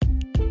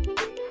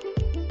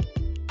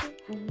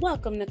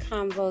Welcome to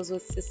Convos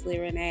with Cicely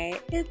Renee.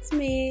 It's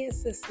me,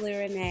 Cicely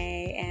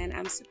Renee, and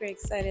I'm super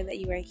excited that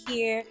you are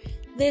here.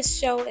 This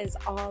show is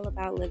all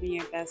about living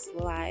your best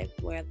life,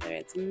 whether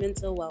it's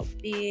mental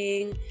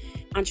well-being,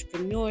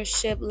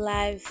 entrepreneurship,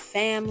 life,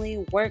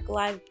 family,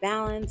 work-life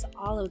balance,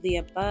 all of the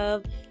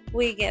above.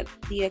 We get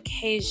the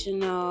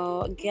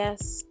occasional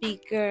guest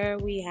speaker.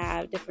 We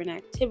have different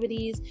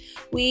activities.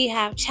 We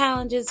have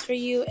challenges for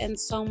you and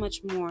so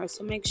much more.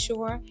 So make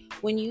sure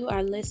when you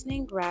are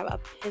listening, grab a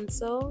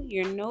pencil,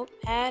 your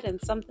notepad,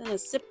 and something to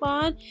sip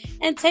on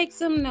and take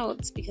some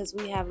notes because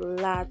we have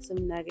lots of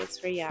nuggets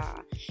for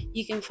y'all.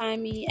 You can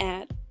find me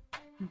at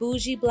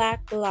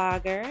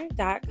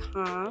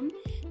bougieblackblogger.com.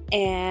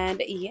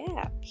 And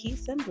yeah,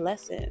 peace and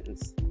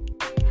blessings.